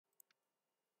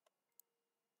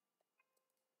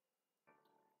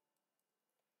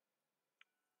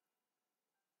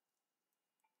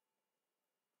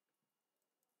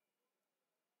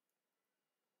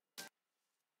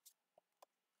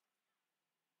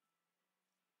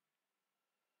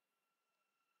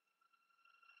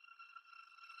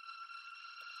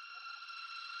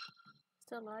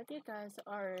So a lot of you guys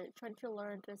are trying to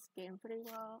learn this game pretty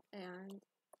well, and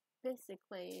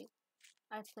basically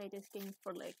I played this game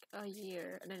for like a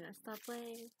year and then I stopped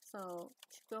playing. So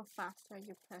to go faster,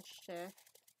 you press shift.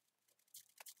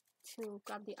 To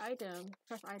grab the item,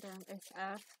 first item is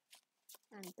F,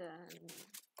 and then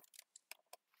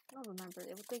I don't remember,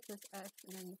 it will take this F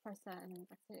and then you press that and then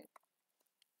that's it.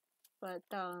 But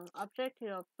the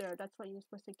objective up there, that's what you're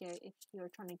supposed to get if you're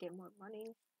trying to get more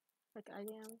money, like I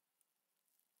am.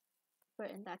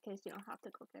 But in that case, you don't have to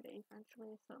go get it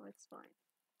eventually, so it's fine.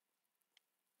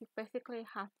 You basically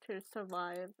have to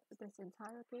survive this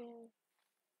entire game,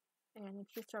 and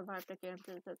if you survive the game,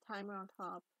 there's a timer on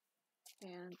top,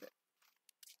 and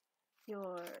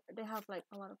they have like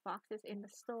a lot of boxes in the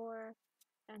store,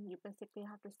 and you basically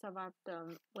have to survive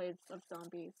the waves of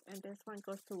zombies, and this one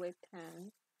goes to wave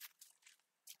 10,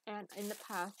 and in the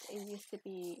past, it used to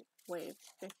be wave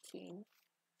 15,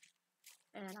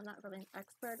 and I'm not really an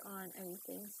expert on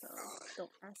anything, so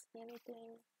don't ask me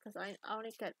anything, because I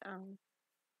only get,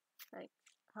 like,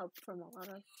 help from a lot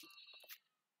of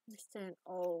recent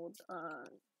old,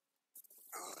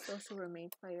 those who were main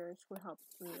players who helped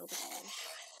me over time.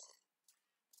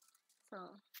 So,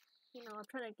 you know, I'm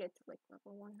trying to get to like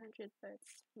level 100, but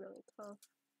it's really tough.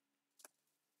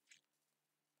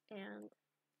 And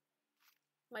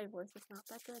my voice is not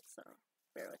that good, so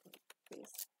bear with me,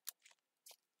 please.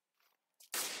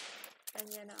 And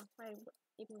yeah, no,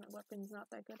 even my weapon's not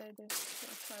that good either, so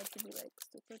I try to be like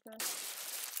super good.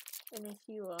 And if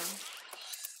you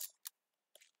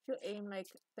aim like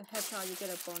the headshot, you get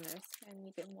a bonus and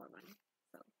you get more money.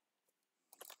 So,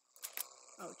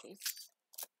 oh jeez.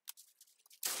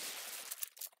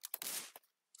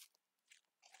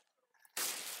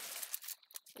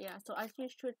 Yeah, so as you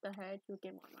shoot the head, you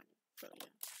get more money. So yeah.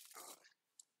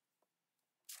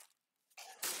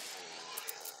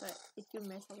 But if you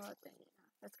miss a lot, then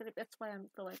yeah, that's why I'm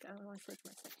feel like I don't want to switch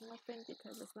my second weapon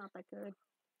because it's not that good.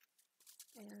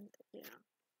 And yeah.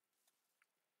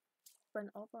 But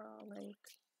overall, like,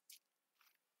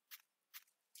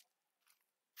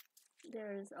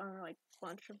 there's like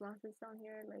bunch of monsters down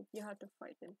here. Like you have to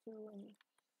fight them too, and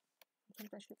I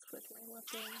think I should switch my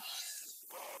weapon.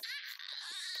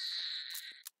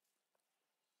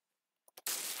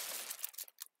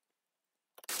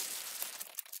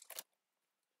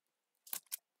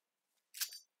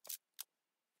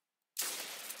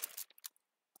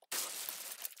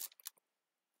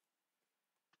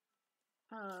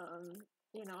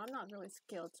 You know, I'm not really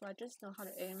skilled, so I just know how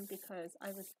to aim because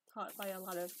I was taught by a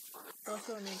lot of those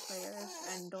who are main players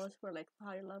and those who are like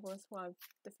higher levels who I've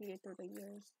defeated through the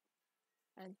years.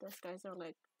 And those guys are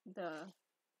like the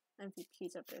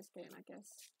MVPs of this game, I guess.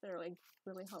 They're like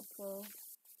really helpful.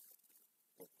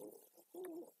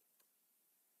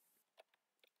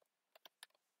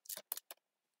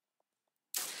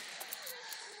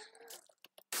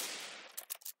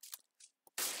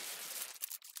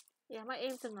 Yeah, my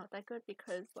aims are not that good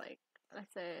because, like I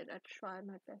said, I try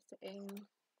my best to aim,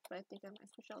 but I think I might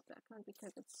switch out that one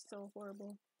because it's so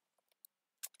horrible.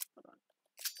 Hold on.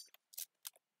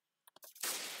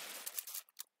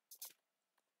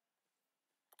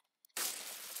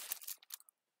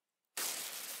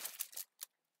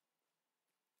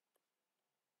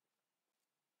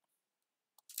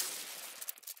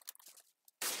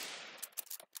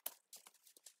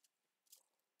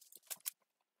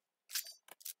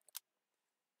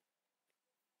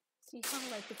 See how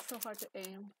like it's so hard to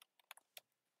aim.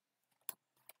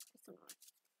 It's annoying.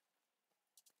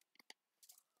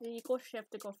 Then you go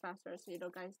shift to go faster, so you know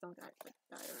guys don't die or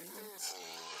anything.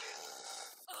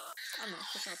 I'm gonna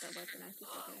switch out that weapon. I keep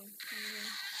forgetting.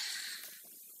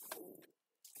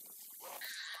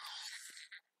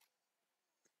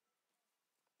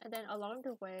 And then along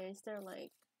the way, is there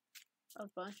like a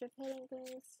bunch of hidden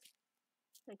things?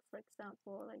 Like for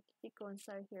example, like you go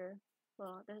inside here.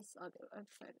 Well, there's other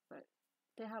website, but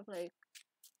they have like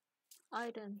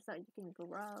items that you can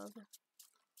grab,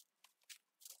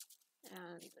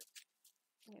 and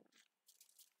you know,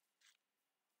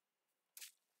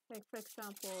 like for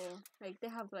example, like they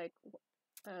have like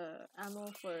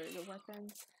ammo for your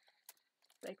weapons.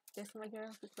 Like this one right here,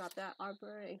 you grab that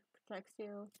arbor, it protects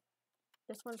you.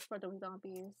 This one's for the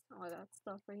zombies, all that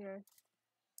stuff right here.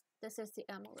 This is the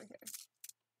ammo right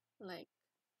here. Like,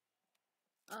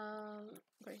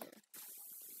 right here.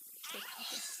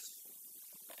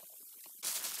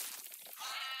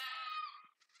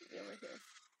 Yeah, right here.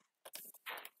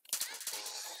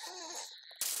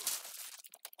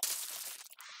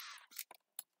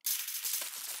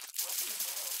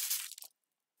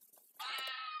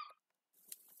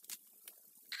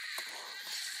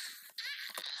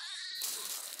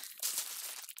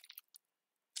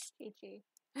 PG.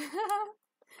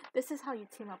 This is how you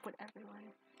team up with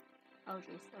everyone. Oh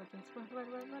jeez, oh jeez, run.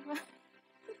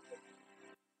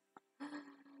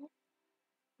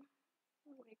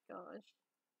 Oh my gosh.